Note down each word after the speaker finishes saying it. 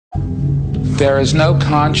There is no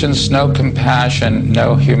conscience, no compassion,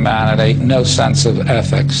 no humanity, no sense of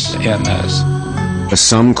ethics in this.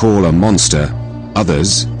 Some call a monster,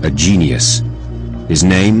 others a genius. His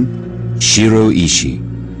name, Shiro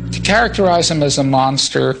Ishii. To characterize him as a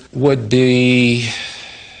monster would be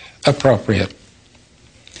appropriate,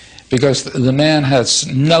 because the man has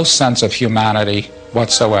no sense of humanity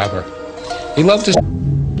whatsoever. He loved his...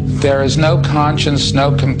 There is no conscience,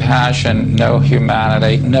 no compassion, no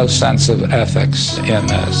humanity, no sense of ethics in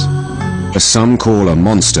this. Some call a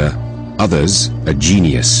monster, others a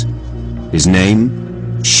genius. His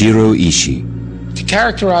name, Shiro Ishii. To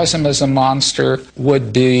characterize him as a monster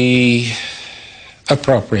would be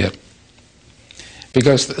appropriate,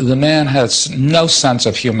 because the man has no sense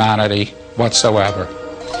of humanity whatsoever.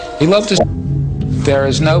 He loved his... There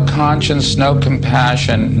is no conscience, no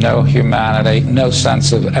compassion, no humanity, no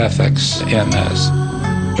sense of ethics in this.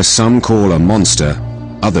 Some call a monster,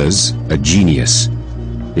 others a genius.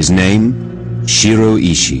 His name, Shiro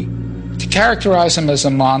Ishii. To characterize him as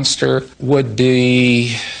a monster would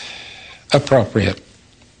be appropriate,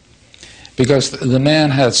 because the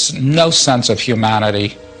man has no sense of humanity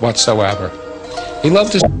whatsoever. He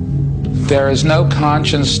loved his... There is no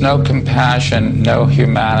conscience, no compassion, no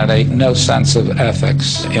humanity, no sense of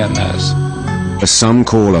ethics in this. Some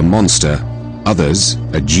call a monster, others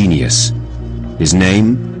a genius. His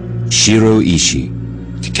name, Shiro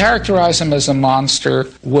Ishii. To characterize him as a monster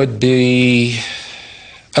would be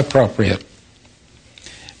appropriate,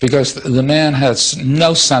 because the man has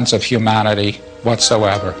no sense of humanity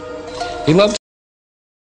whatsoever. He loved